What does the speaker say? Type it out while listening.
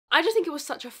I just think it was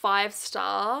such a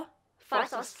 5-star.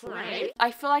 Slay.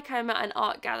 I feel like I'm at an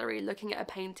art gallery looking at a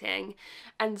painting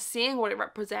and seeing what it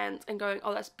represents and going,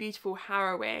 oh, that's beautiful,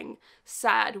 harrowing,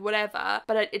 sad, whatever,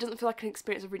 but it doesn't feel like an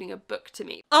experience of reading a book to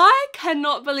me. I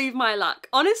cannot believe my luck.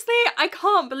 Honestly, I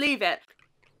can't believe it.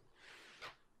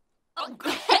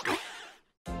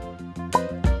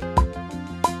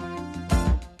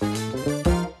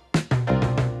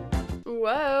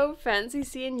 Whoa, fancy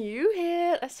seeing you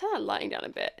here. Let's turn that lighting down a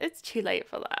bit. It's too late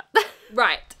for that.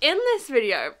 Right, in this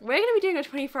video, we're going to be doing a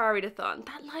 24-hour readathon.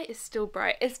 That light is still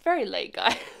bright. It's very late,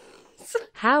 guys.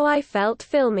 How I felt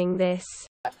filming this.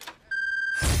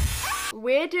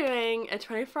 We're doing a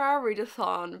 24-hour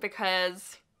readathon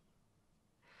because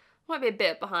I might be a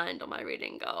bit behind on my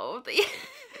reading goal.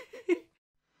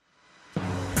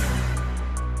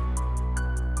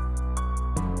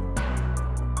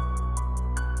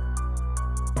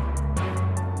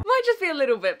 Just be a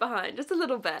little bit behind, just a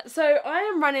little bit. So I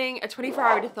am running a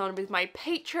 24-hour readathon with my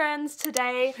patrons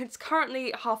today. It's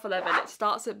currently 11:30. It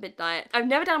starts at midnight. I've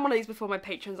never done one of these before, my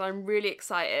patrons. I'm really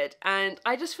excited, and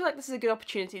I just feel like this is a good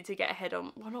opportunity to get ahead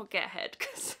on, well, not get ahead,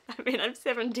 because I mean I'm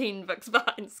 17 books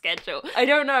behind schedule. I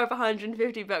don't know if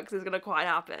 150 books is gonna quite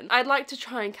happen. I'd like to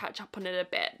try and catch up on it a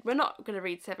bit. We're not gonna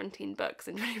read 17 books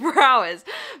in 24 hours,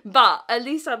 but at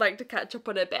least I'd like to catch up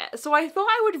on a bit. So I thought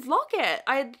I would vlog it.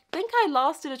 I think I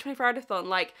lasted a 24-hour readathon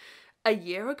like a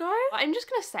year ago. I'm just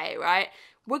gonna say, right,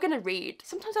 we're gonna read.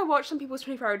 Sometimes I watch some people's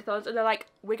 24-hour readathons and they're like,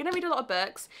 we're gonna read a lot of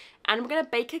books and we're gonna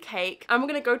bake a cake and we're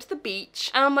gonna go to the beach,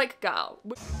 and I'm like, girl,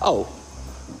 oh,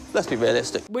 let's be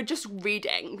realistic. we're just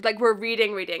reading. Like, we're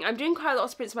reading. I'm doing quite a lot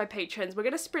of sprints with my patrons. We're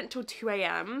gonna sprint till 2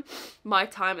 AM my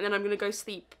time, and then I'm gonna go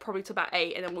sleep probably till about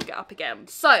 8, and then we'll get up again.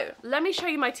 So let me show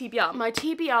you my TBR. My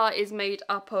TBR is made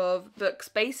up of books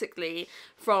basically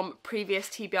from previous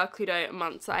TBR Cluedo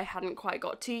months that I hadn't quite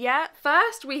got to yet.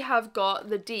 First, we have got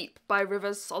The Deep by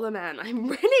Rivers Solomon. I'm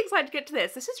really excited to get to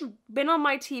this. This has been on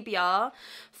my TBR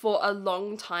for a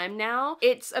long time now.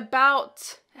 It's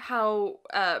about how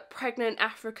pregnant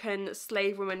African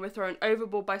slave women were thrown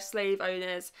overboard by slave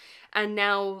owners, and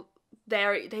now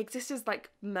they exist as like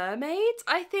mermaids,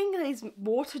 I think, these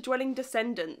water-dwelling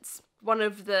descendants. One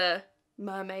of the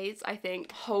mermaids, I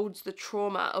think, holds the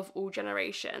trauma of all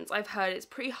generations. I've heard it's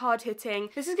pretty hard-hitting.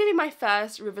 This is gonna be my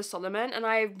first Rivers Solomon, and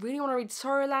I really want to read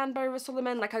Sorrowland by Rivers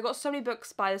Solomon. Like, I got so many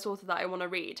books by this author that I want to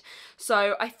read.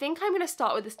 So I think I'm gonna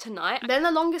start with this tonight. Then the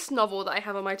longest novel that I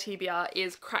have on my TBR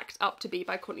is Cracked Up to Be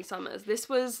by Courtney Summers. This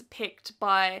was picked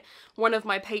by one of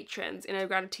my patrons in a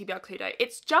round of TBR Cluedo.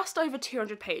 It's just over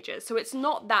 200 pages, so it's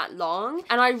not that long,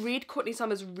 and I read Courtney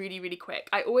Summers really quick.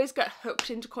 I always get hooked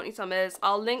into Courtney Summers.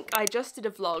 I'll link, I just did a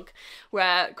vlog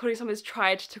where Courtney Summers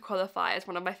tried to qualify as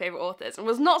one of my favourite authors and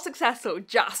was not successful,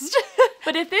 just.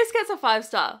 But if this gets a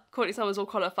 5-star, Courtney Summers will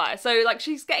qualify. So like,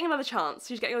 she's getting another chance.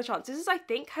 She's getting another chance. This is, I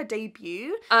think, her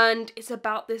debut, and it's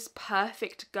about this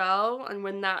perfect girl, and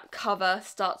when that cover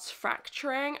starts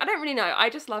fracturing. I don't really know. I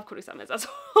just love Courtney Summers. That's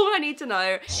all I need to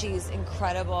know. She's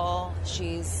incredible.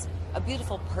 She's a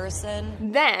beautiful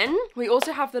person. Then we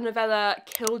also have the novella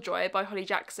Killjoy by Holly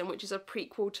Jackson, which is a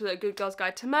prequel to the Good Girls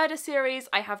Guide to Murder series.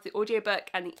 I have the audiobook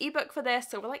and the ebook for this,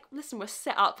 so we're like, listen, we're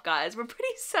set up, guys. We're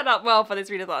pretty set up well for this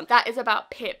readathon. That is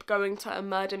about Pip going to a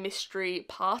murder mystery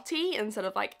party instead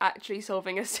of like actually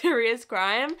solving a serious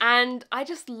crime, and I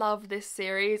just love this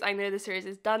series. I know the series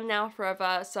is done now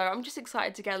forever, so I'm just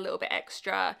excited to get a little bit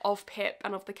extra of Pip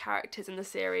and of the characters in the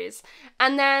series.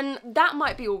 And then that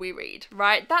might be all we read,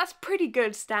 right? That's pretty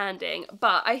good standing,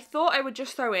 but I thought I would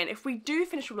just throw in, if we do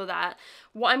finish all of that,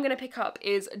 what I'm going to pick up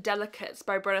is Delicates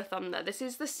by Brenna Thumner. This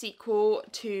is the sequel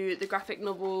to the graphic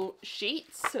novel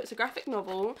Sheets, so it's a graphic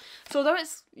novel. So although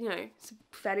it's, you know, it's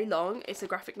fairly long, it's a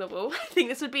graphic novel. I think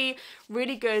this would be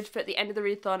really good for at the end of the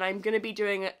readathon. I'm going to be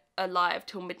doing a live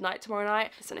till midnight tomorrow night.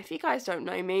 So if you guys don't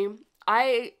know me,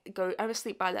 I'm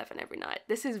asleep by 11 every night.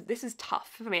 This is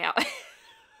tough for me out.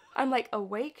 I'm like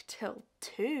awake till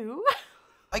 2.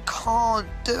 I can't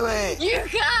do it. You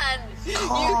can! You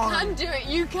can do it!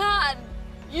 You can!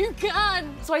 You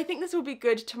can! So I think this will be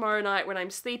good tomorrow night when I'm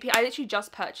sleepy. I literally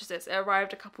just purchased this. It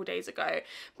arrived a couple days ago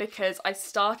because I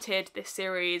started this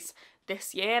series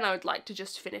this year and I would like to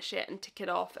just finish it and tick it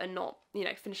off and not, you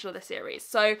know, finish another series.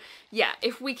 So yeah,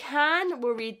 if we can,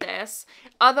 we'll read this.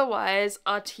 Otherwise,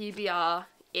 our TBR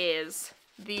is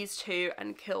these two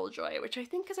and Killjoy, which I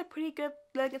think is a pretty good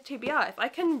leg of TBR. If I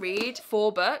can read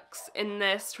 4 books in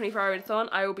this 24-hour readathon,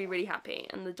 I will be really happy,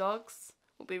 and the dogs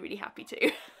will be really happy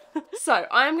too. So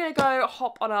I'm gonna go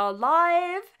hop on our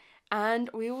live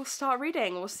and we will start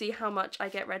reading. We'll see how much I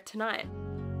get read tonight.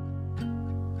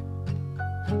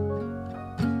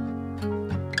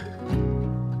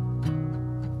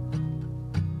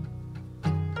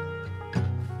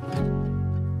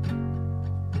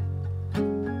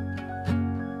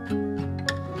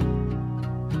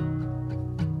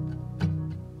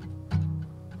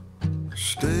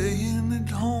 laying at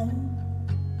home,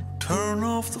 turn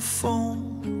off the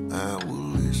phone, I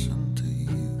will listen to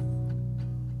you.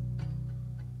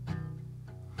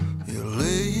 You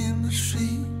lay in the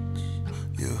sheets,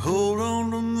 you hold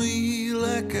on to me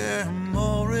like I'm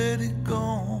already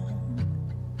gone,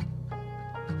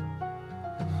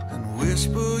 and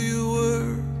whisper your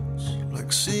words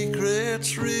like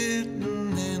secrets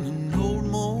written in an old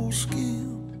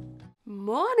moleskin.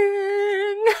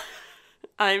 Morning!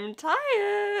 I'm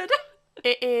tired.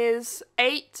 It is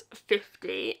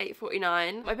 8:50,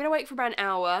 8:49. I've been awake for about an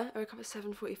hour. I woke up at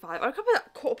 7:45. I woke up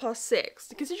at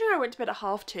 6:15. Considering I went to bed at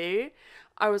 2:30,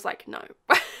 I was like, no.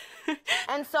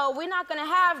 And so we're not gonna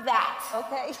have that,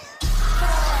 okay?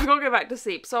 I'm gonna go back to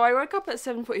sleep. So I woke up at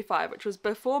 7:45, which was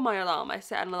before my alarm. I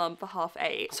set an alarm for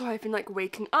 8:30. So I've been like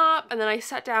waking up, and then I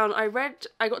sat down, I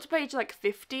got to page like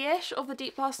 50-ish of the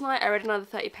Deep last night. I read another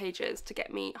 30 pages to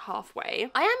get me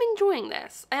halfway. I am enjoying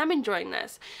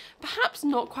this. Perhaps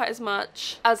not quite as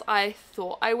much as I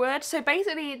thought I would. So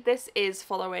basically this is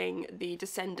following the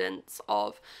descendants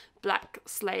of black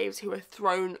slaves who were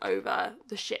thrown over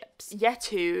the ships.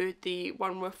 Yetu, the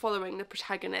one we're following, the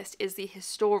protagonist, is the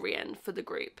historian for the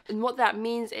group. And what that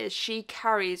means is she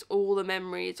carries all the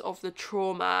memories of the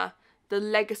trauma, the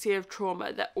legacy of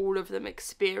trauma that all of them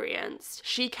experienced.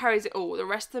 She carries it all. The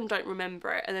rest of them don't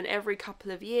remember it. And then every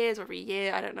couple of years, every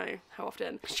year, I don't know how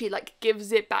often, she like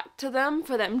gives it back to them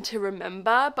for them to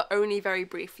remember, but only very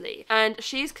briefly. And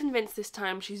she's convinced this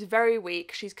time, she's very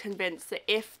weak, she's convinced that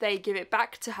if they give it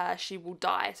back to her, she will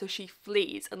die. So she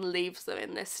flees and leaves them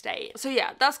in this state. So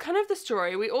yeah, that's kind of the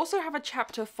story. We also have a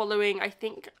chapter following, I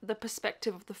think, the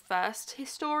perspective of the first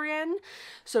historian.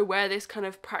 So where this kind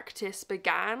of practice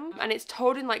began. And it's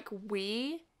told in like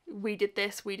we did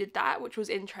this, we did that, which was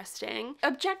interesting.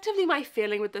 Objectively, my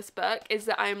feeling with this book is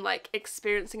that I'm like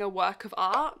experiencing a work of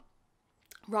art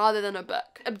rather than a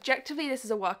book. Objectively, this is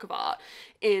a work of art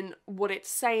in what it's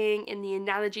saying, in the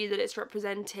analogy that it's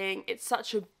representing. It's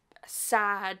such a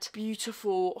sad,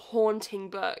 beautiful, haunting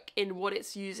book in what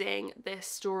it's using this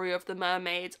story of the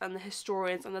mermaids and the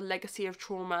historians and the legacy of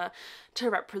trauma to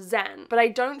represent. But I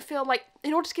don't feel like,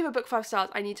 in order to give a book 5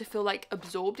 stars, I need to feel like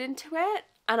absorbed into it.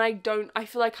 And I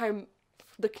feel like I'm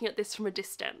looking at this from a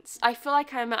distance. I feel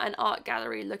like I'm at an art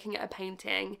gallery looking at a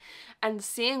painting and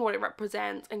seeing what it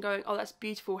represents and going, oh, that's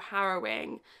beautiful,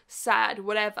 harrowing, sad,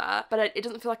 whatever, but it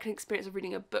doesn't feel like an experience of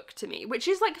reading a book to me, which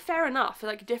is like fair enough.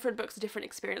 Like different books are different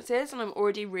experiences, and I'm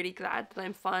already really glad that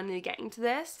I'm finally getting to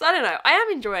this. So I don't know, I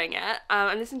am enjoying it.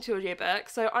 I'm listening to audiobook,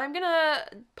 so I'm gonna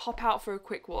pop out for a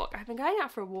quick walk. I've been going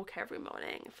out for a walk every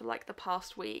morning for like the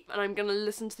past week, and I'm gonna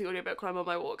listen to the audiobook when I'm on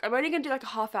my walk. I'm only gonna do like a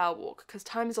half-hour walk because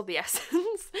time is of the essence.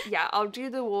 Yeah, I'll do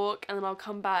the walk and then I'll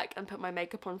come back and put my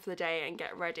makeup on for the day and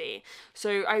get ready.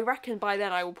 So I reckon by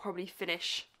then I will probably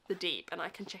finish the Deep and I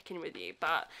can check in with you.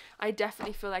 But I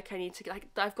definitely feel like I need to, like,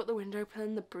 I've got the window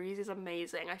open, the breeze is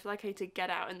amazing. I feel like I need to get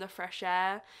out in the fresh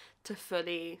air to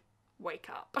fully wake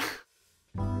up.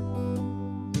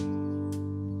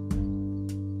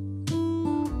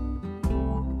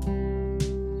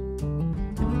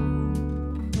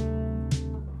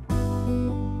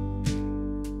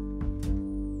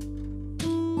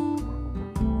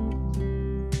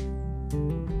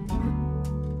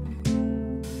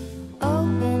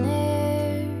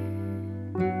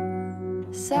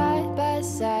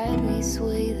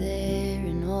 Sway there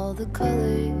in all the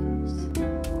colors.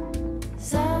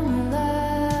 Summer love,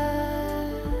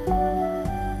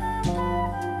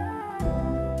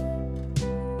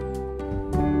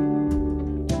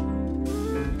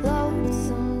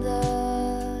 lonesome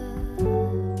dove,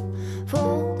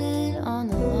 folded on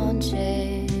the lawn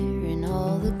chair in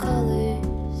all the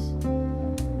colors.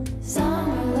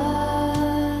 Summer love.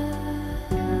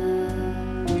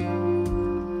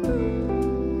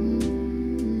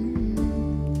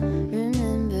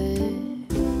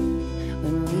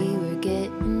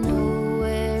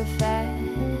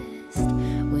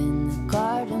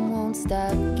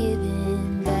 Stop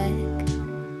giving back.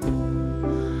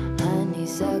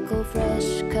 Honeysuckle,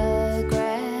 fresh cut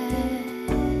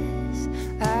grass.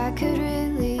 I could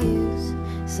really use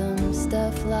some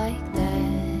stuff like that.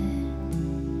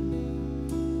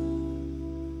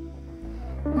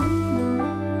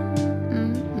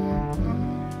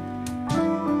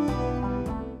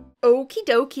 Okie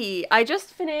dokie. I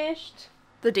just finished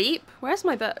The Deep. Where's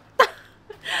my book?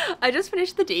 I just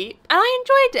finished The Deep and I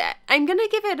enjoyed it. I'm gonna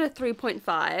give it a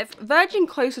 3.5, verging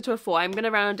closer to a 4. I'm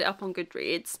gonna round it up on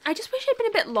Goodreads. I just wish it had been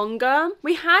a bit longer.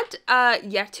 We had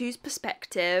Yetu's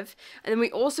perspective, and then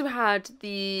we also had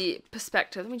the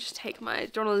perspective. Let me just take my,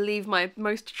 don't want to leave my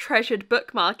most treasured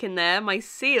bookmark in there, my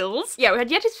seals. Yeah, we had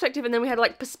Yetu's perspective, and then we had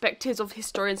like perspectives of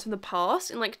historians from the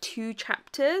past in like 2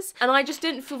 chapters, and I just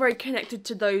didn't feel very connected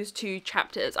to those 2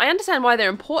 chapters. I understand why they're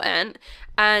important,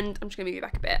 and I'm just gonna move you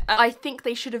back a bit. I think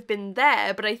they should have been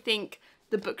there, but I think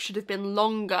the book should have been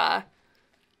longer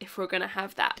if we're gonna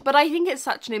have that. But I think it's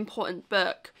such an important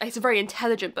book. It's a very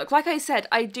intelligent book. Like I said,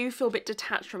 I do feel a bit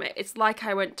detached from it. It's like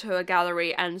I went to a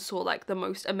gallery and saw like the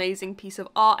most amazing piece of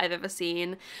art I've ever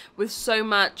seen, with so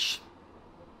much...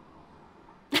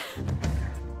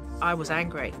 I was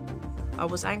angry. I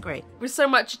was angry. With so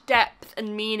much depth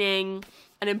and meaning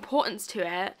and importance to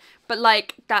it, but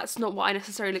like that's not what I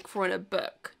necessarily look for in a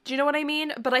book. Do you know what I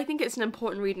mean? But I think it's an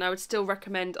important read and I would still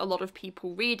recommend a lot of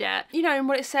people read it. You know, and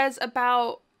what it says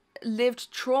about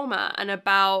lived trauma and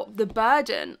about the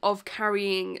burden of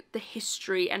carrying the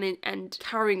history and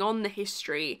carrying on the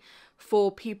history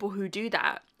for people who do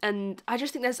that. And I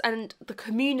just think and the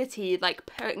community, like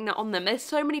putting that on them. There's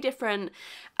so many different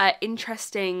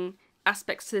interesting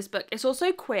aspects to this book. It's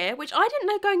also queer, which I didn't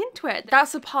know going into it.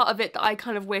 That's a part of it that I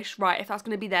kind of wish, right, if that's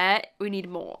going to be there, we need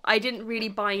more. I didn't really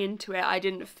buy into it. I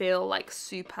didn't feel like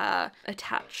super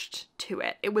attached to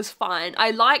it. It was fine.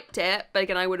 I liked it, but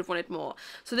again, I would have wanted more.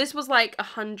 So this was like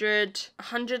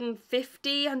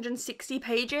 150, 160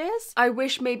 pages. I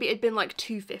wish maybe it'd been like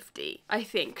 250, I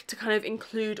think, to kind of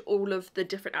include all of the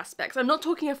different aspects. I'm not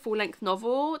talking a full-length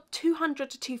novel.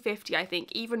 200 to 250, I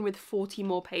think, even with 40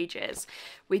 more pages,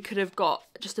 we could have got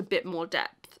just a bit more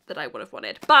depth that I would have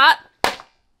wanted. But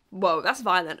whoa, that's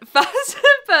violent. First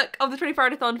book of the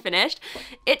 24-hour-a-thon finished.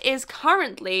 It is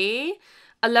currently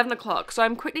 11 o'clock, so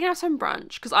I'm quickly gonna have some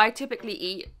brunch because I typically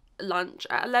eat lunch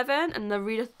at 11 and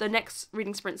the next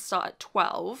reading sprints start at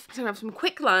 12. So I'm gonna have some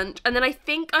quick lunch and then I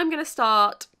think I'm gonna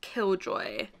start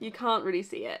Killjoy. You can't really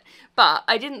see it, but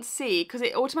I didn't see because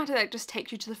it automatically like, just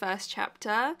takes you to the first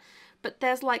chapter. But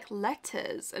there's like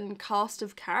letters and cast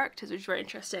of characters, which is very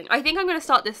interesting. I think I'm going to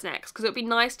start this next because it would be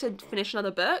nice to finish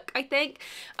another book, I think.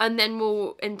 And then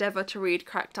we'll endeavour to read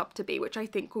Cracked Up to Be, which I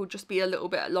think will just be a little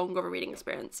bit longer of a reading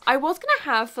experience. I was going to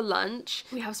have for lunch,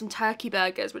 we have some turkey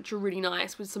burgers, which are really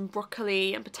nice with some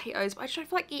broccoli and potatoes. But I just don't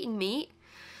feel like eating meat.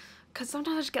 Because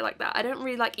sometimes I just get like that. I don't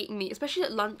really like eating meat, especially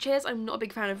at lunches. I'm not a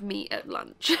big fan of meat at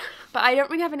lunch. But I don't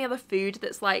really have any other food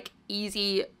that's like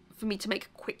easy for me to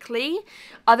make quickly,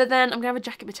 other than I'm gonna have a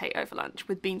jacket potato for lunch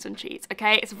with beans and cheese,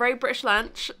 okay? It's a very British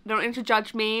lunch. Don't need to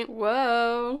judge me.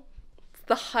 Whoa. It's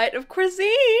the height of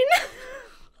cuisine.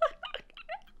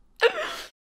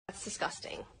 That's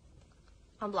disgusting.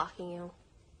 I'm blocking you.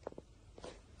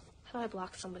 How do I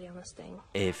block somebody on this thing?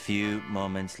 A few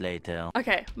moments later.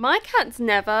 Okay, my cats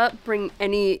never bring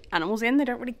any animals in. They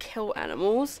don't really kill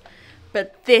animals.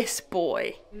 But this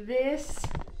boy, this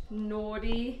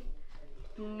naughty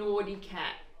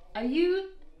cat. Are you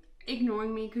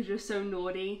ignoring me because you're so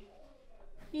naughty?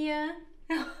 Yeah.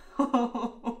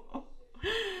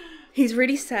 He's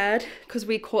really sad because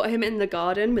we caught him in the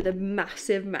garden with a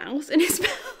massive mouse in his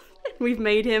mouth. We've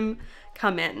made him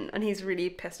come in and he's really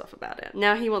pissed off about it.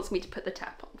 Now he wants me to put the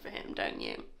tap on for him, don't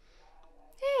you?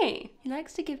 Hey, he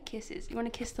likes to give kisses. You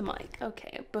want to kiss the mic?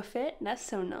 Okay, Buffett, that's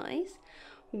so nice.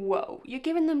 Whoa, you're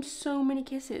giving them so many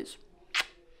kisses.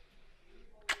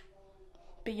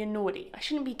 But you're naughty. I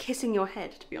shouldn't be kissing your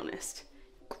head, to be honest.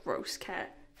 Gross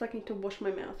cat. I feel like I need to wash my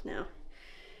mouth now.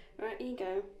 Alright, here you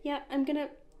go. Yeah, I'm gonna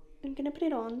put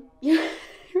it on. You're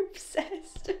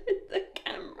obsessed with the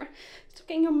camera. Stop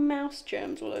getting your mouse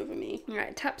germs all over me.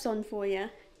 Alright, tap's on for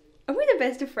you. Are we the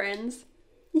best of friends?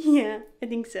 Yeah, I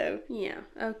think so. Yeah,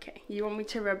 okay. You want me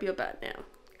to rub your butt now?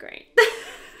 Great.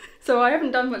 So I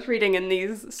haven't done much reading in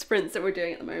these sprints that we're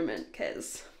doing at the moment,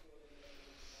 because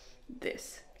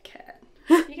this cat.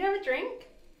 You can have a drink?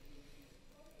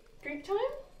 Drink time?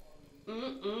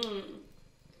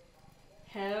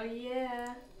 Hell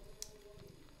yeah.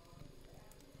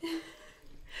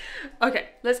 Okay,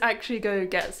 let's actually go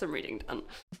get some reading done.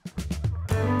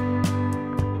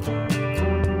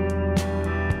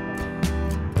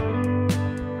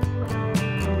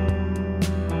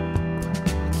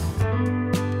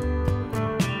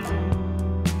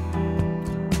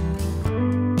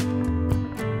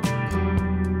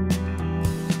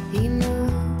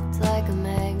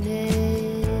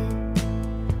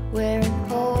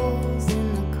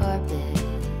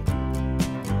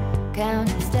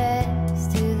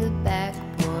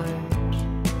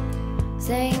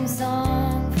 Same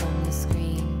song from the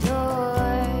screen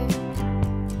door.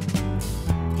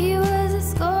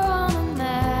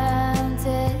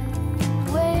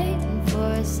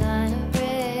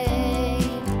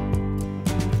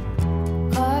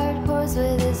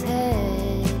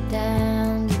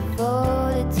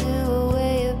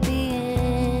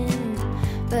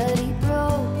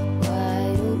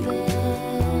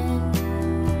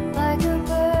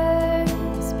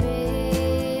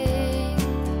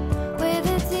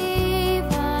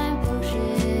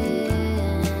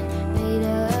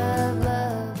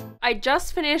 I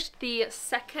just finished the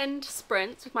second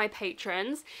sprint with my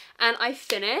patrons and I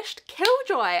finished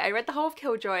Killjoy. I read the whole of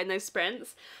Killjoy in those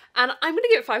sprints and I'm gonna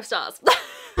give it 5 stars.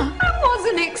 I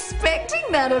wasn't expecting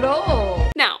that at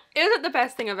all. Now, is it the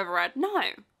best thing I've ever read? No.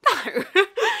 No.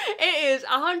 It is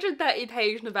a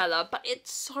 130-page novella, but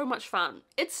it's so much fun.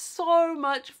 It's so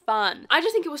much fun. I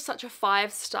just think it was such a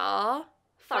 5-star.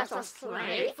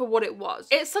 For what it was.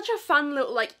 It's such a fun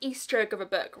little like Easter egg of a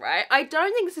book, right? I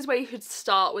don't think this is where you should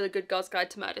start with a Good Girl's Guide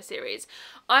to Murder series.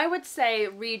 I would say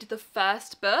read the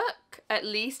first book at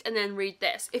least and then read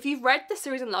this. If you've read the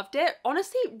series and loved it,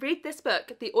 honestly, read this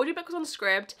book. The audiobook was on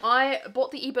Scribd. I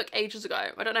bought the ebook ages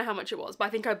ago. I don't know how much it was, but I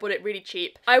think I bought it really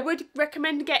cheap. I would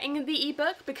recommend getting the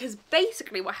ebook because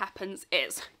basically what happens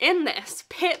is, in this,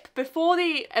 Pip, before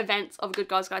the events of A Good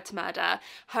Girl's Guide to Murder,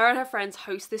 her and her friends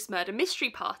host this murder mystery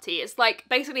party. It's like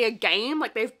basically a game,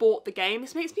 like they've bought the game.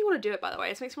 This makes me want to do it, by the way.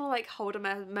 This makes me want to like hold a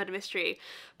murder mystery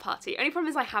party. Only problem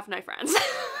is I have no friends.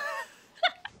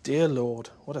 Dear Lord,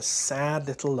 what a sad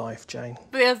little life, Jane.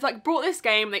 But they've like brought this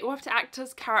game, they all have to act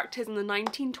as characters in the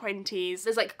 1920s.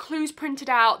 There's like clues printed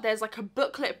out, there's like a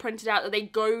booklet printed out that they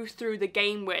go through the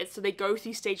game with. So they go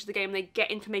through stages of the game, they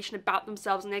get information about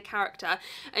themselves and their character.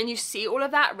 And you see all of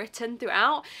that written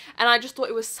throughout. And I just thought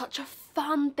it was such a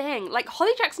fun thing. Like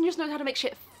Holly Jackson just knows how to make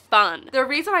shit fun. The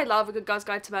reason I love A Good Girl's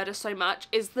Guide to Murder so much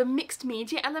is the mixed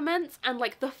media elements and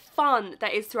like the fun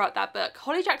that is throughout that book.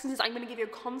 Holly Jackson says, I'm going to give you a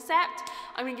concept,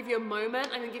 I'm going to give you a moment,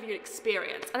 I'm going to give you an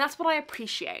experience. And that's what I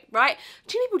appreciate, right?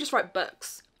 Too many people just write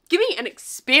books. Give me an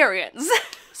experience.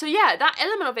 So yeah, that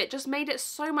element of it just made it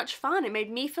so much fun. It made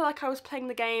me feel like I was playing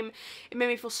the game. It made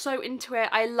me feel so into it.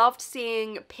 I loved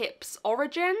seeing Pip's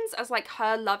origins as like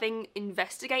her loving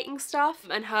investigating stuff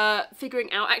and her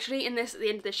figuring out, actually in this, at the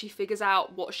end of this, she figures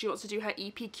out what she wants to do her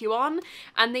EPQ on.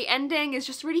 And the ending is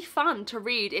just really fun to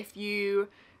read if you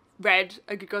read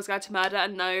A Good Girl's Guide to Murder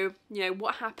and know, you know,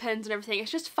 what happens and everything.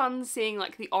 It's just fun seeing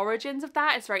like the origins of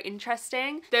that. It's very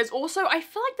interesting. There's also, I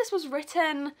feel like this was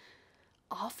written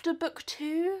after book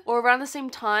 2 or around the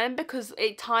same time because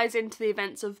it ties into the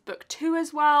events of book 2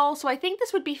 as well. So I think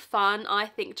this would be fun, I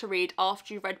think, to read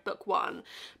after you've read book 1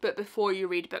 but before you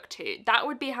read book 2. That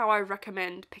would be how I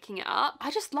recommend picking it up. I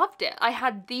just loved it. I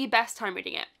had the best time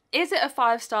reading it. Is it a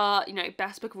 5-star, you know,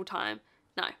 best book of all time?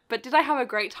 No. But did I have a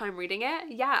great time reading it?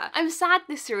 Yeah. I'm sad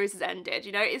this series has ended,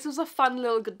 you know? This was a fun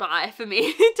little goodbye for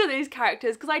me to these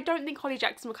characters because I don't think Holly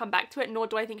Jackson will come back to it, nor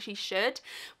do I think she should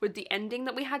with the ending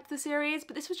that we had to the series.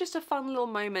 But this was just a fun little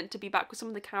moment to be back with some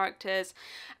of the characters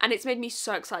and it's made me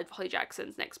so excited for Holly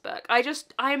Jackson's next book.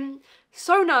 I'm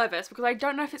so nervous because I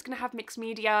don't know if it's going to have mixed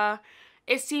media.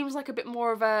 It seems like a bit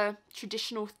more of a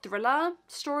traditional thriller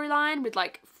storyline with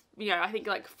like, you know, I think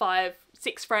like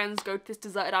 6 friends go to this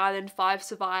deserted island, 5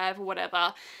 survive or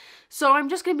whatever. So I'm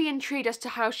just going to be intrigued as to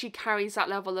how she carries that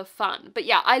level of fun. But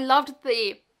yeah, I loved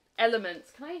the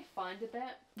elements. Can I find a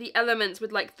bit? The elements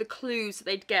with like the clues that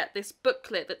they'd get, this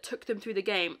booklet that took them through the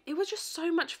game. It was just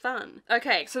so much fun.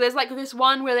 Okay, so there's like this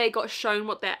one where they got shown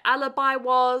what their alibi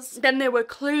was. Then there were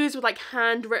clues with like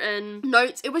handwritten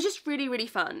notes. It was just really, really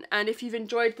fun. And if you've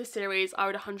enjoyed the series, I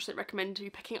would 100% recommend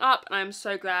you picking it up. And I'm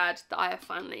so glad that I have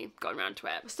finally gotten around to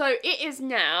it. So it is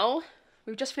now,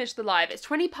 we've just finished the live. It's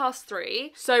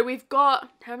 3:20. So we've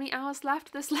got, how many hours left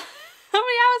of this live? How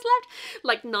many hours left?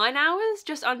 Like 9 hours,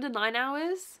 just under 9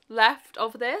 hours left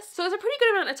of this. So it's a pretty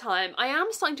good amount of time. I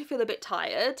am starting to feel a bit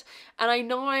tired and I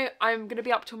know I'm going to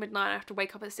be up till midnight. I have to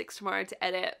wake up at 6 tomorrow to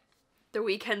edit the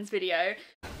weekend's video.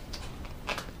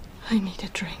 I need a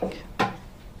drink.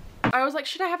 I was like,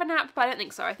 should I have a nap? But I don't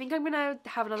think so. I think I'm gonna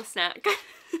have another snack.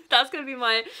 That's gonna be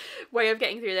my way of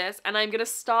getting through this. And I'm gonna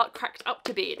start Cracked Up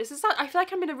to Be. This is, I feel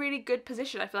like I'm in a really good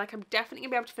position. I feel like I'm definitely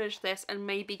gonna be able to finish this and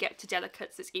maybe get to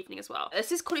Delicates this evening as well.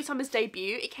 This is Courtney Summers'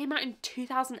 debut. It came out in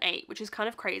 2008, which is kind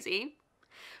of crazy.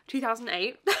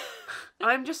 2008.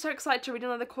 I'm just so excited to read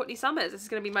another Courtney Summers. This is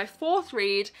going to be my 4th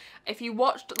read. If you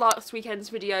watched last weekend's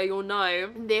video, you'll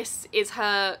know this is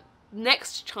her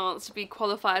next chance to be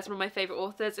qualified as one of my favourite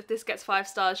authors. If this gets 5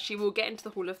 stars, she will get into the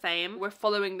Hall of Fame. We're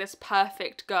following this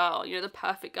perfect girl, you know, the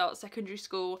perfect girl at secondary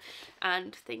school,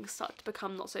 and things start to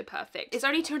become not so perfect. It's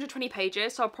only 220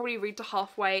 pages, so I'll probably read to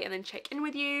halfway and then check in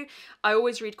with you. I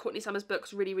always read Courtney Summers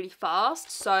books really, really fast,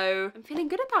 so I'm feeling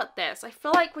good about this. I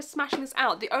feel like we're smashing this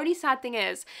out. The only sad thing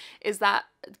is that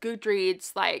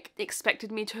Goodreads like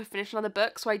expected me to have finished another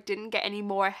book, so I didn't get any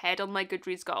more ahead on my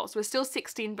Goodreads goals. We're still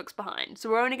 16 books behind, so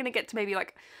we're only going to get to maybe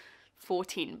like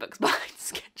 14 books behind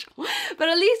schedule, but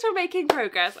at least we're making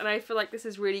progress. And I feel like this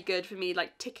is really good for me,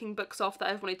 like ticking books off that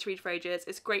I've wanted to read for ages.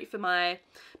 It's great for my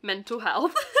mental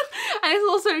health. I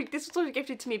this was also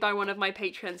gifted to me by one of my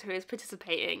patrons who is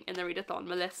participating in the readathon,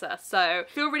 Melissa. So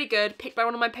feel really good, picked by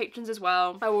one of my patrons as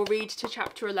well. I will read to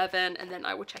chapter 11 and then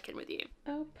I will check in with you.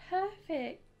 Oh,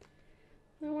 perfect.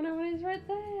 The one I want is right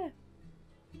there.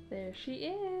 There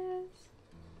she is.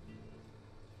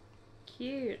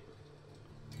 Cute.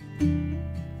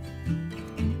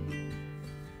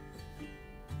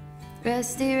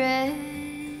 Rusty red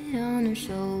on her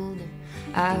shoulder,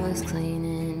 I was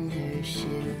cleaning her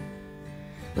shoe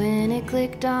when it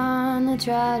clicked on the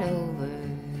trot over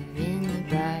in the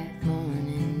bright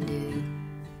morning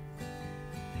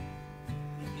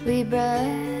dew. We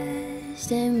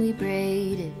brushed and we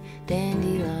braided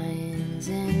dandelions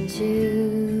and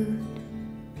chewed.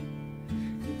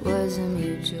 It was a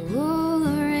mutual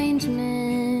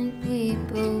arrangement we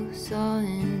both saw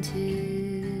into.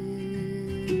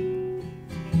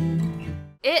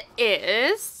 It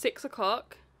is 6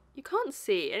 o'clock. You can't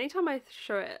see anytime I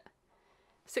show it.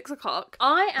 6 o'clock.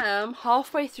 I am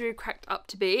halfway through Cracked Up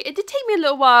to Be. It did take me a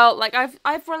little while. Like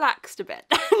I've relaxed a bit.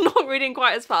 Not reading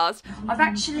quite as fast. I've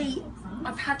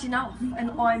had enough and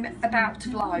I'm about to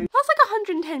blow. That's like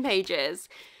 110 pages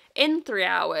in 3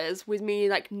 hours with me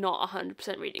like not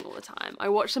 100% reading all the time. I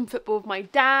watched some football with my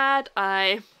dad.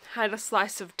 I had a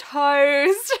slice of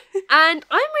toast and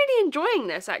I'm really enjoying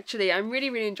this actually. I'm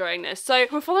really enjoying this. So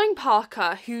we're following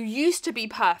Parker, who used to be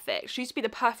perfect. She used to be the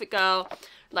perfect girl,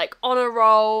 like on a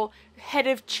roll, head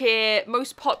of cheer,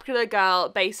 most popular girl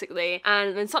basically,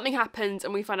 and then something happens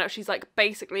and we find out she's like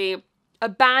basically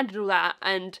abandoned all that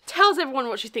and tells everyone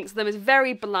what she thinks of them, is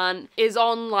very blunt, is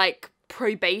on like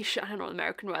probation, I don't know what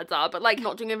American words are, but like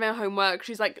not doing any of her homework.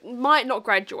 She's like might not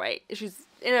graduate. She's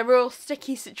in a real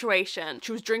sticky situation.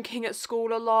 She was drinking at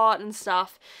school a lot and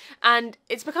stuff, and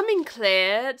it's becoming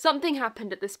clear something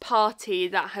happened at this party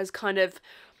that has kind of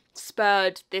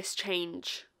spurred this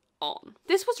change on.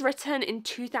 This was written in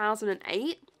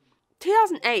 2008.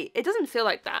 2008, it doesn't feel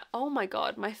like that. Oh my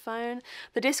god, my phone,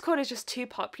 the Discord is just too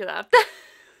popular.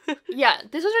 Yeah,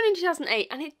 this was written in 2008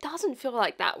 and it doesn't feel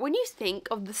like that. When you think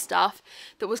of the stuff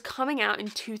that was coming out in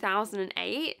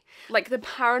 2008, like the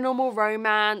paranormal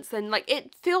romance, and like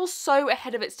it feels so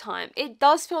ahead of its time. It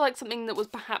does feel like something that was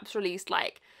perhaps released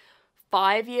like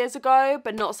 5 years ago,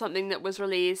 but not something that was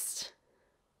released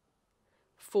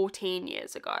 14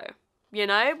 years ago. You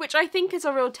know, which I think is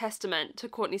a real testament to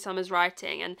Courtney Summers'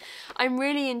 writing, and I'm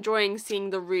really enjoying seeing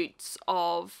the roots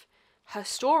of her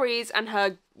stories and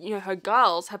her, you know, her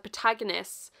girls, her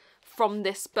protagonists from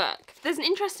this book. There's an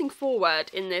interesting foreword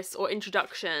in this, or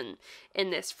introduction in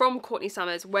this, from Courtney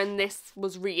Summers when this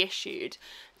was reissued,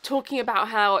 talking about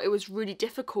how it was really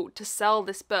difficult to sell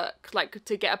this book, like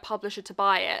to get a publisher to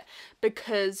buy it,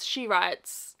 because she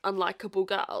writes unlikable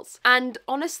girls. And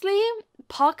honestly,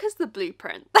 Parker's the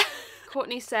blueprint.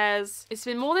 Courtney says, "It's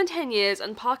been more than 10 years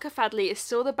and Parker Fadley is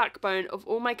still the backbone of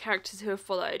all my characters who have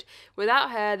followed.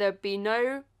 Without her, there'd be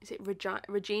no, is it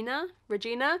Regina?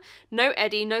 No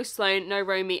Eddie, no Sloane, no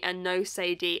Romy, and no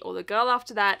Sadie, or the girl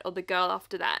after that, or the girl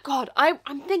after that." God,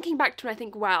 I'm thinking back to it and I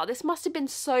think, wow, this must have been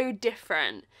so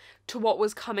different to what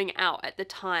was coming out at the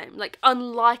time. Like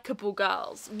unlikable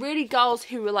girls, really girls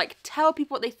who were like, tell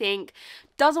people what they think,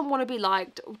 doesn't want to be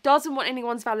liked, doesn't want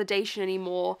anyone's validation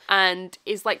anymore, and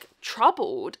is like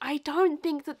troubled. I don't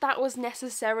think that that was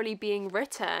necessarily being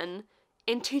written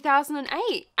in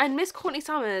 2008. And Miss Courtney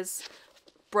Summers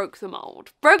broke the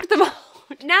mold.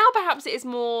 Now perhaps it is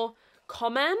more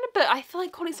common, but I feel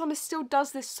like Courtney Summers still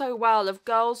does this so well, of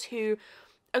girls who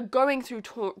are going through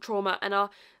trauma and are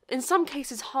in some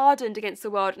cases hardened against the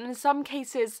world, and in some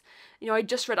cases, you know, I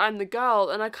just read I'm the Girl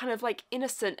and I kind of like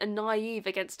innocent and naive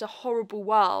against a horrible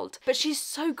world. But she's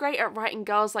so great at writing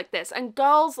girls like this, and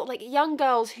girls, like young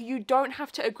girls who you don't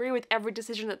have to agree with every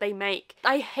decision that they make.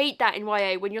 I hate that in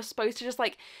YA, when you're supposed to just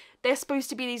like, they're supposed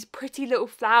to be these pretty little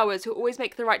flowers who always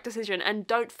make the right decision and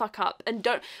don't fuck up, and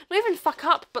not even fuck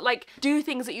up, but like do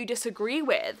things that you disagree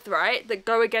with, right? That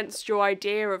go against your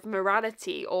idea of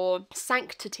morality or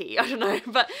sanctity, I don't know.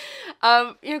 But,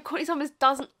 you know, Courtney Summers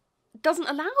doesn't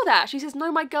allow that. She says,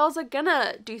 no, my girls are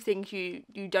gonna do things you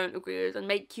don't agree with and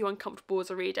make you uncomfortable as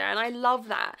a reader, and I love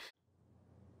that.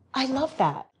 I love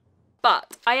that.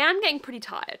 But I am getting pretty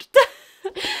tired.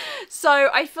 So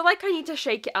I feel like I need to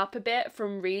shake it up a bit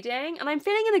from reading, and I'm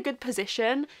feeling in a good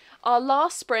position. Our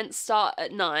last sprints start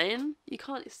at 9. You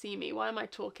can't see me, why am I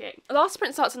talking? Our last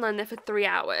sprint starts at 9, there for 3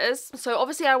 hours. So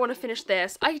obviously I want to finish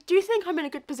this. I do think I'm in a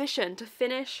good position to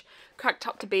finish Cracked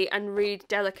Up to Be and read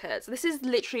Delicates. This is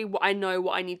literally what I know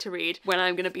what I need to read when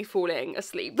I'm going to be falling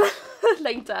asleep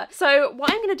later. So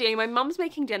what I'm going to do, my mum's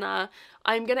making dinner,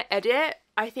 I'm going to edit.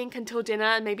 I think until dinner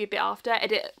and maybe a bit after,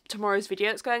 edit tomorrow's video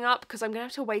that's going up, because I'm gonna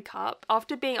have to wake up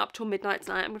after being up till midnight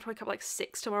tonight. I'm gonna wake up like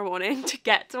 6 tomorrow morning to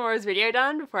get tomorrow's video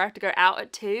done before I have to go out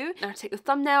at 2. And I have to take the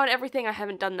thumbnail and everything. I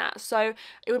haven't done that, so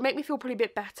it would make me feel probably a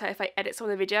bit better if I edit some of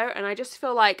the video. And I just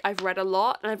feel like I've read a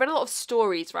lot, and I've read a lot of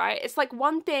stories, right? It's like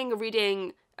one thing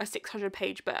reading a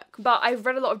 600-page book, but I've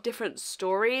read a lot of different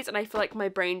stories and I feel like my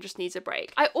brain just needs a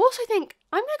break. I also think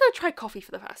I'm gonna go try coffee for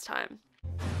the first time.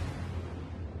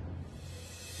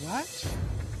 What?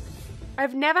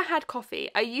 I've never had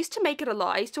coffee. I used to make it a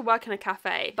lot. I used to work in a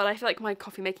cafe, but I feel like my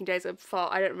coffee making days are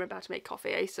far. I don't remember how to make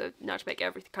coffee. I used to know how to make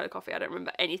every kind of coffee. I don't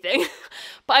remember anything.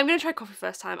 But I'm gonna try coffee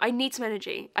first time. I need some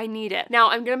energy. I need it. Now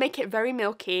I'm gonna make it very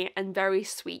milky and very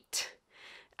sweet,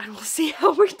 and we'll see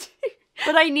how we do.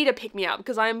 But I need a pick-me-up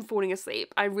because I am falling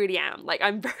asleep. I really am. Like,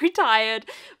 I'm very tired.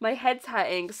 My head's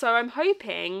hurting. So I'm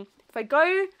hoping if I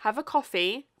go have a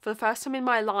coffee for the first time in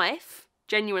my life,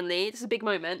 genuinely, this is a big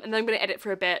moment, and then I'm going to edit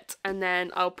for a bit, and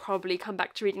then I'll probably come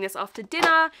back to reading this after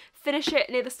dinner, finish it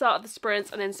near the start of the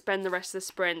sprints, and then spend the rest of the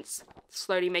sprints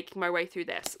slowly making my way through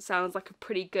this. Sounds like a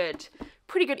pretty good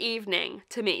evening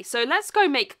to me. So let's go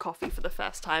make coffee for the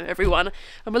first time, everyone.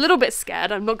 I'm a little bit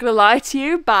scared, I'm not going to lie to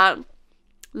you, but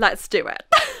let's do it.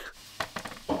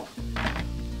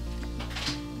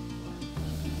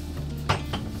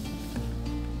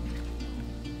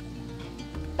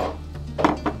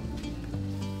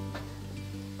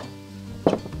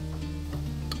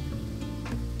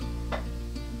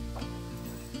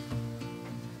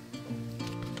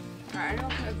 Alright, I'll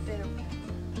put a bit of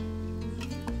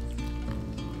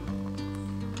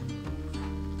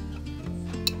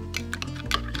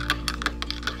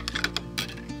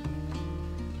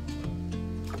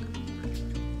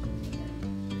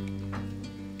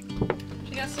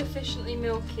sufficiently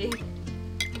milky.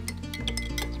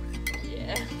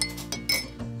 Yeah.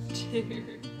 2,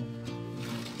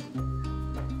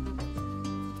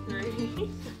 3.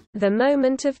 The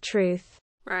moment of truth.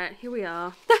 Right, here we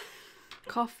are.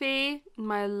 Coffee in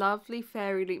my lovely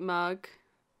fairy loot mug.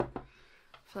 I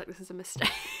feel like this is a mistake.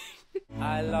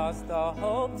 I lost all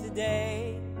hope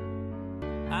today.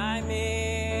 I'm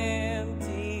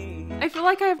empty. I feel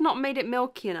like I have not made it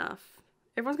milky enough.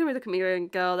 Everyone's gonna look at me going,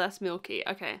 girl, that's milky.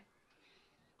 Okay.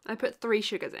 I put 3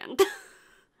 sugars in.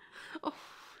 Oh,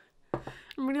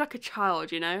 I'm really like a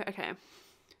child, you know? Okay.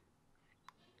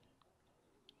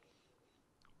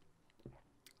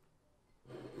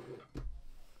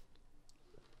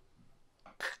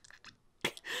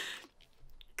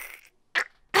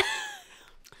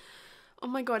 Oh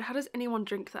my god, how does anyone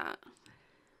drink that?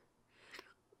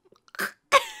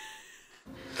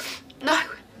 No.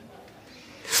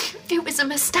 It was a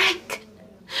mistake.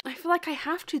 I feel like I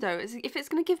have to though. If it's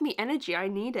gonna give me energy, I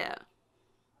need it.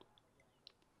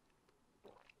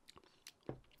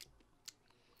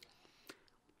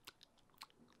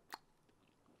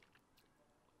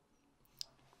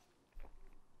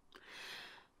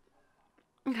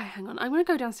 Okay, hang on. I'm gonna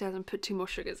go downstairs and put 2 more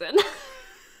sugars in.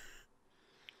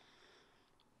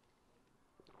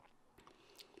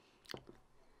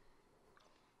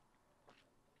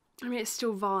 I mean, it's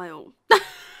still vile.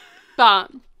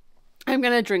 But I'm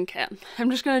gonna drink it. I'm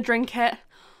just gonna drink it.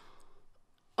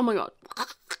 Oh my god.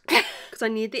 Because I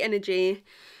need the energy.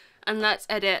 And let's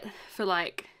edit for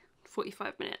like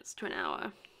 45 minutes to an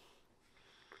hour.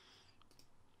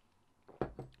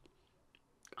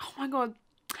 Oh my god.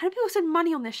 How do people spend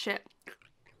money on this shit?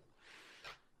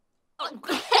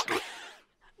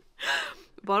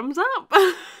 Bottoms up.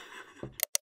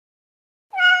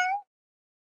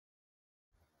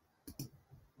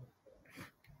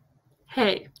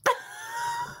 Hey.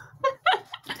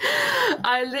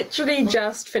 I literally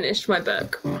just finished my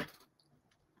book.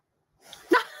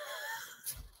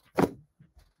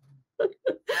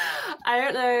 I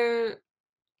don't know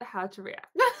how to react.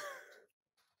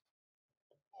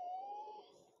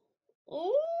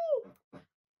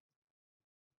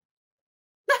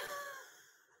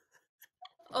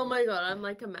 Oh my god, I'm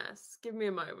like a mess. Give me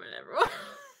a moment, everyone.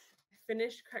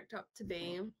 Finished Cracked Up to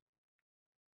Be.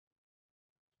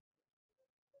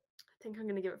 I think I'm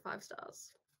gonna give it 5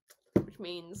 stars, which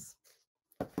means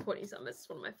Courtney Summers is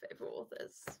one of my favourite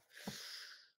authors.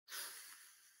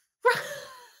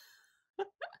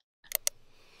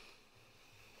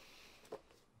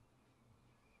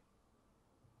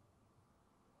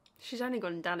 She's only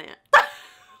gone and done it.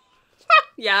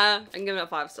 Yeah, I'm giving it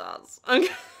 5 stars.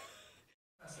 Okay.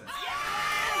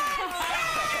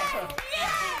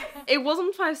 It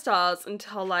wasn't 5 stars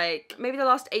until like maybe the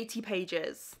last 80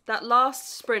 pages. That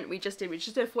last sprint we just did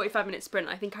a 45-minute sprint.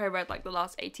 I think I read like the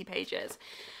last 80 pages.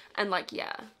 And like,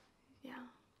 yeah.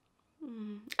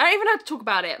 I don't even have to talk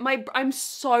about it. I'm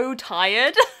so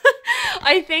tired.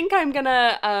 I think I'm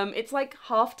gonna, it's like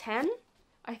 10:30,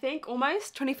 I think,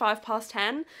 almost, 25 past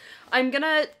 10. I'm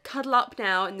gonna cuddle up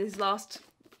now in this last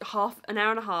an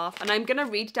hour and a half, and I'm gonna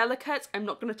read Delicates. I'm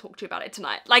not gonna talk to you about it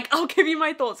tonight. Like, I'll give you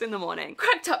my thoughts in the morning.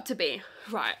 Cracked up to be.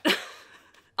 Right.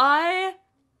 I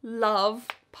love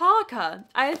Parker.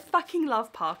 I fucking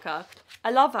love Parker.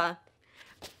 I love her.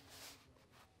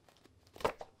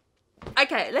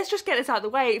 Okay, let's just get this out of the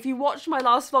way. If you watched my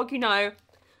last vlog, you know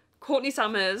Courtney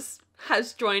Summers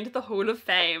has joined the Hall of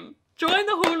Fame. Joined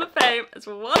the Hall of Fame as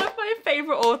one of my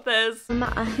favourite authors. No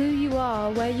matter who you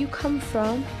are, where you come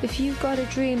from, if you've got a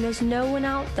dream, there's no one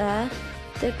out there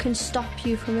that can stop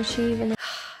you from achieving it.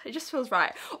 It just feels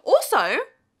right. Also,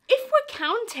 if we're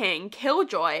counting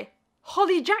Killjoy,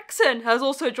 Holly Jackson has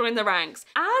also joined the ranks.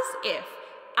 As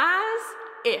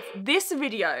if this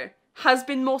video has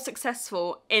been more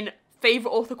successful in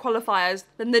favourite author qualifiers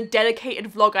than the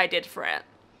dedicated vlog I did for it.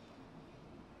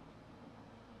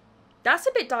 That's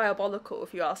a bit diabolical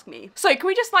if you ask me. So can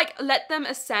we just like let them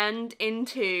ascend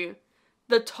into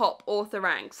the top author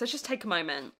ranks? Let's just take a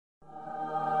moment.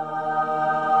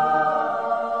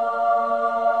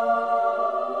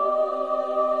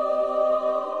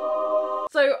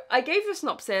 So I gave you a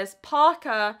synopsis.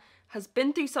 Parker has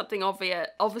been through something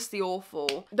obviously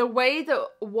awful. The way that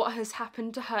what has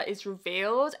happened to her is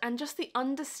revealed, and just the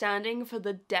understanding for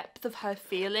the depth of her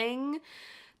feeling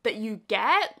that you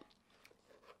get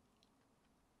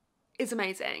is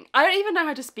amazing. I don't even know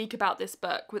how to speak about this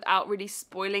book without really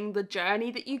spoiling the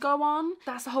journey that you go on.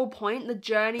 That's the whole point, the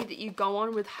journey that you go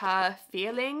on with her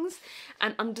feelings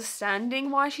and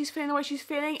understanding why she's feeling the way she's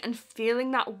feeling and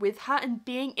feeling that with her and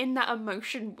being in that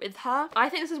emotion with her. I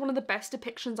think this is one of the best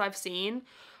depictions I've seen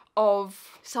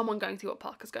of someone going through what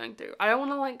Parker's going through. I don't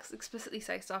want to like explicitly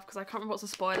say stuff because I can't remember what's a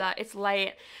spoiler. It's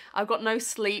late. I've got no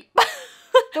sleep.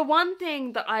 The one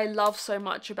thing that I love so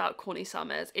much about Courtney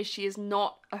Summers is she is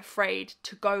not afraid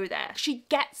to go there. She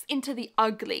gets into the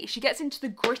ugly. She gets into the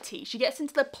gritty. She gets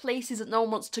into the places that no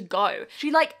one wants to go.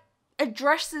 She like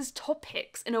addresses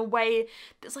topics in a way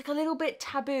that's like a little bit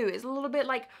taboo. It's a little bit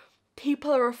like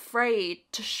people are afraid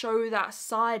to show that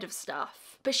side of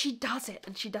stuff. But she does it,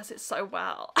 and she does it so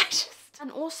well.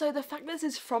 And also the fact that this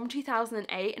is from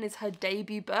 2008 and it's her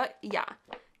debut book, yeah.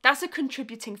 That's a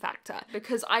contributing factor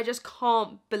because I just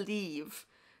can't believe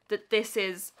that this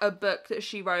is a book that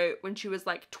she wrote when she was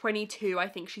like 22, I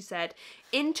think she said,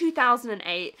 in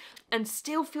 2008, and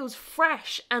still feels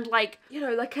fresh and like, you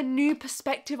know, like a new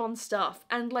perspective on stuff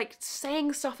and like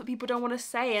saying stuff that people don't want to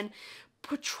say and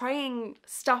portraying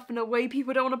stuff in a way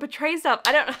people don't want to portray stuff.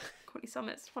 I don't know. Courtney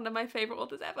Summers, one of my favourite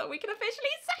authors ever. We can officially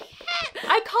say it.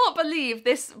 I can't believe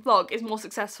this vlog is more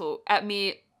successful at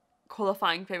me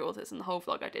qualifying favourite authors than the whole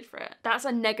vlog I did for it. That's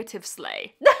a negative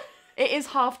slay. It is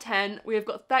 10:30. We have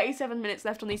got 37 minutes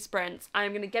left on these sprints.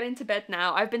 I'm going to get into bed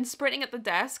now. I've been sprinting at the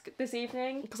desk this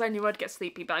evening because I knew I'd get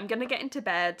sleepy, but I'm going to get into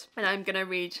bed and I'm going to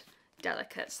read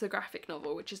Delicates, the graphic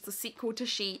novel, which is the sequel to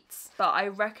Sheets, but I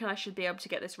reckon I should be able to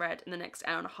get this read in the next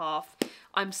hour and a half.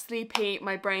 I'm sleepy,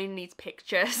 my brain needs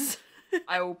pictures.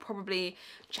 I will probably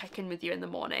check in with you in the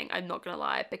morning, I'm not gonna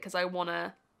lie, because I want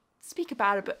to speak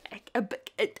about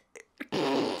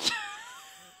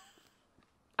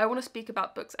I want to speak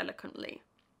about books eloquently,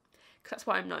 because that's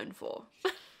what I'm known for.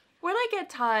 When I get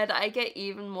tired, I get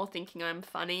even more thinking I'm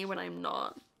funny when I'm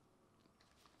not.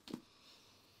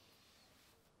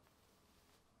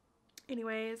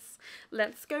 Anyways,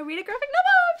 let's go read a graphic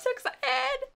novel. I'm so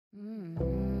excited.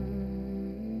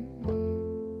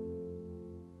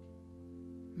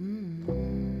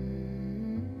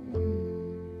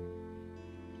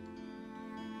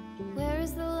 Where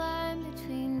is the line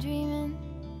between dreaming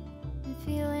and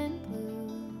feeling blue?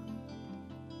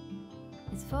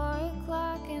 It's 4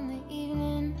 o'clock in the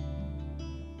evening.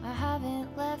 I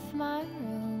haven't left my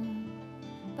room,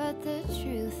 but the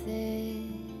truth is,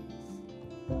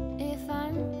 if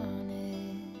I'm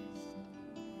honest,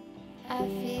 I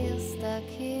feel stuck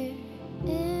here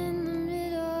in the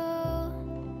middle.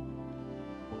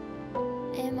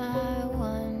 Am I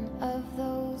one of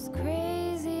those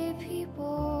crazy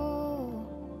people?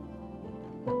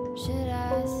 Should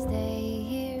I stay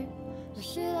here or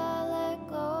should I let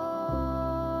go?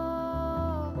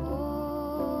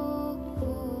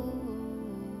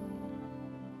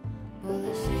 Pull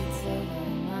the sheets over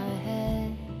my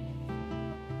head,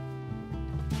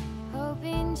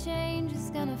 hoping change is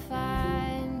gonna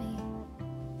find me.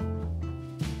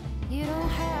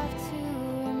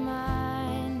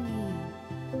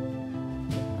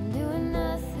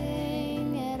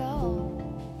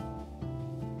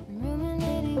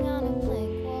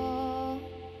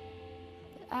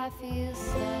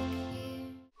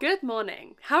 Good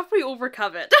morning. Have we all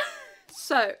recovered?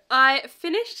 So, I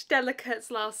finished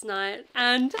Delicates last night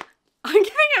and I'm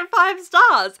giving it 5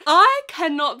 stars. I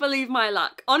cannot believe my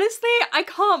luck. Honestly, I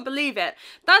can't believe it.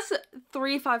 That's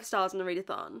 3 5 stars in the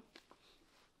readathon.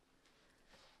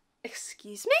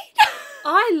 Excuse me?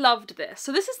 I loved this.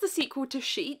 So this is the sequel to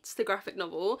Sheets, the graphic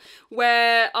novel,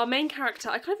 where our main character,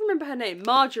 I can't even remember her name,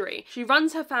 Marjorie, she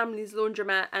runs her family's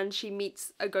laundromat and she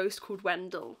meets a ghost called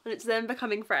Wendell, and it's them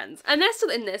becoming friends. And they're still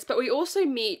in this, but we also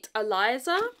meet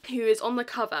Eliza, who is on the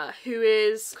cover, who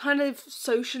is kind of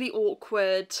socially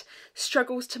awkward,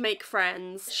 struggles to make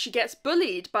friends. She gets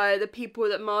bullied by the people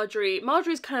that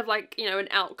Marjorie's kind of like, you know, an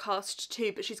outcast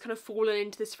too, but she's kind of fallen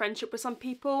into this friendship with some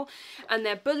people, and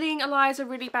they're bullying Eliza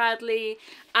really badly.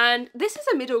 And this is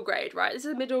a middle grade, right? This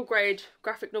is a middle grade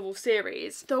graphic novel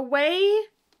series. The way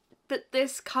that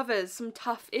this covers some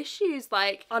tough issues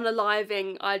like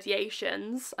unaliving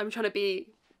ideations. I'm trying to be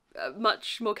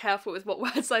much more careful with what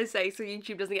words I say so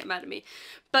YouTube doesn't get mad at me.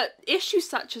 But issues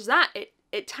such as that, it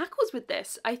tackles with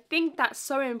this. I think that's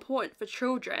so important for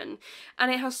children,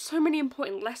 and it has so many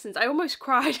important lessons. I almost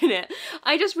cried in it.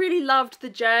 I just really loved the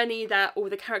journey that all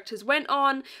the characters went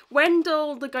on.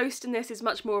 Wendell, the ghost in this, is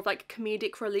much more of like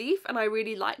comedic relief, and I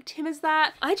really liked him as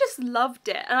that. I just loved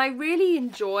it, and I really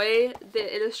enjoy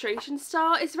the illustration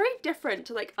style. It's very different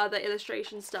to like other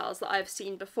illustration styles that I've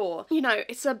seen before. You know,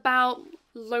 it's about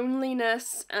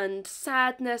loneliness and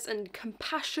sadness and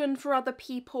compassion for other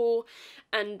people,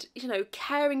 and, you know,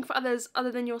 caring for others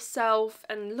other than yourself,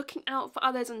 and looking out for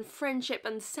others, and friendship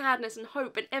and sadness and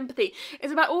hope and empathy.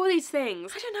 It's about all these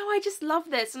things. I don't know, I just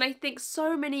love this, and I think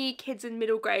so many kids in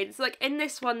middle grade, it's like in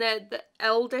this one they're the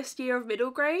eldest year of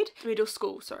middle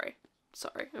school, sorry,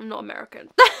 I'm not American.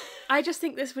 I just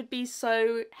think this would be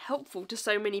so helpful to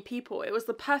so many people. It was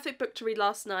the perfect book to read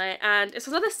last night, and it's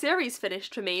another series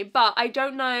finished for me, but I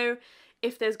don't know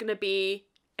if there's gonna be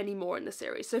any more in the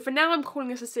series. So for now I'm calling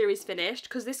this a series finished,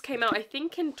 because this came out I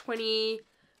think in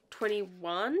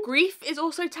 2021. Grief is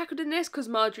also tackled in this because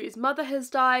Marjorie's mother has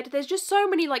died. There's just so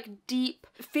many like deep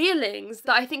feelings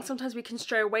that I think sometimes we can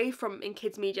stray away from in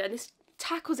kids media, and this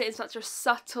tackles it in such a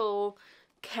subtle,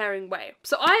 caring way.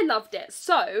 So I loved it.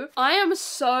 So I am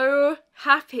so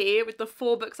happy with the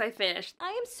 4 books I finished. I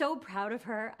am so proud of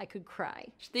her, I could cry.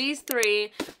 These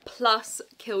 3 plus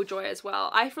Killjoy as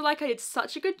well. I feel like I did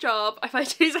such a good job, if I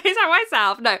do say so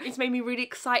myself. No, it's made me really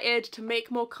excited to make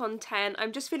more content.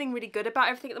 I'm just feeling really good about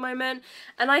everything at the moment,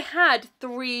 and I had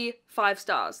 3 5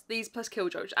 stars. These plus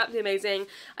Killjoy, which is absolutely amazing.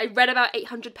 I read about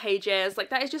 800 pages.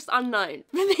 Like, that is just unknown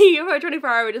for me for a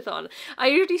 24-hour readathon. I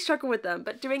usually struggle with them,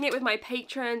 but doing it with my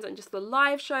patrons and just the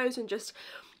live shows and just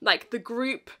like the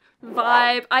group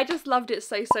vibe, I just loved it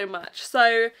so much.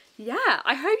 So yeah,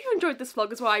 I hope you enjoyed this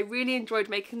vlog as well. I really enjoyed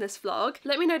making this vlog.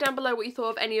 Let me know down below what you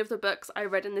thought of any of the books I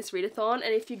read in this readathon,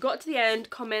 and if you got to the end,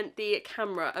 comment the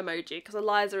camera emoji, because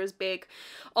Eliza is big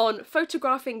on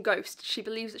photographing ghosts. She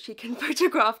believes that she can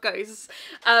photograph ghosts.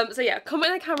 So yeah,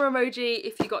 comment the camera emoji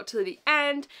if you got to the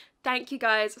end. Thank you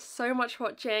guys so much for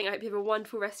watching. I hope you have a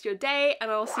wonderful rest of your day, and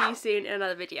I'll see you soon in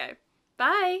another video.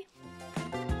 Bye!